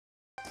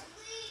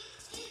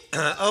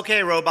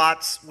Okay,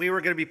 robots, we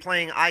were going to be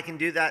playing I Can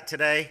Do That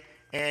today,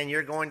 and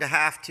you're going to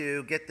have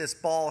to get this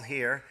ball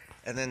here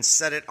and then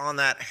set it on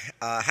that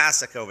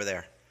hassock over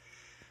there.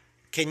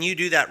 Can you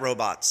do that,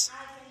 robots?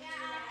 I can do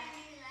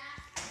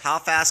that. How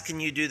fast can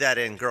you do that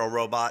in, girl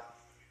robot?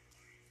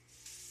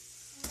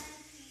 20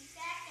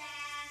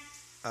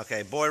 seconds.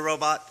 Okay, boy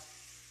robot?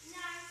 19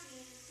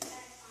 seconds.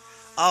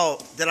 Oh,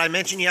 did I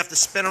mention you have to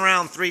spin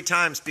around 3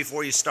 times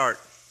before you start?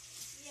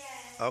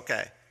 Yes.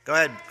 Okay, go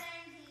ahead. 17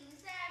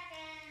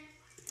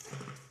 seconds.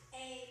 8,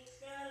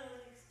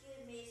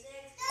 excuse me, 6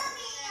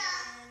 seconds.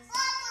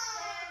 14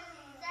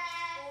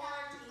 seconds.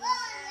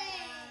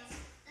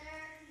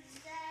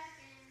 13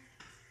 seconds.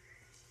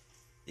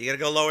 You got to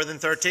go lower than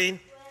 13?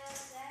 12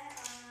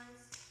 seconds.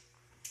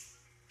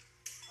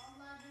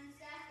 11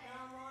 seconds.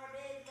 No more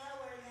big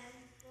lower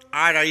than. All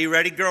right, are you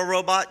ready, girl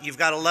robot? You've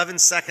got 11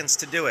 seconds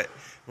to do it.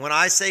 When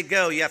I say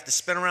go, you have to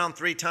spin around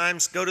 3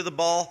 times, go to the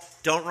ball,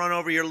 don't run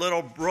over your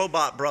little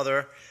robot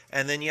brother,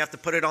 and then you have to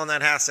put it on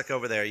that hassock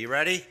over there. You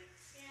ready?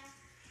 Yeah.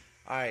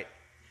 All right,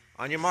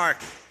 on your mark,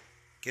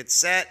 get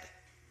set,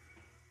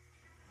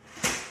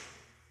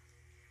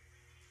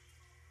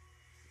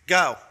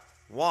 go.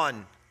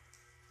 1,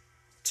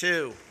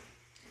 2,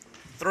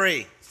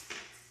 3.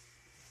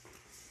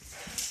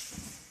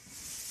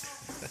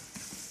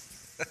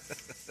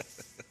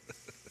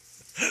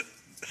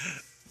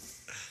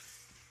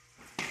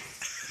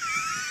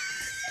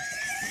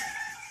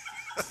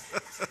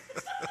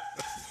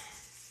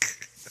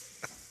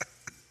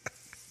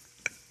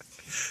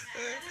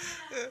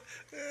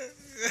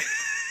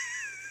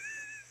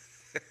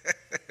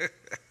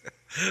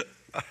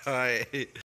 All right.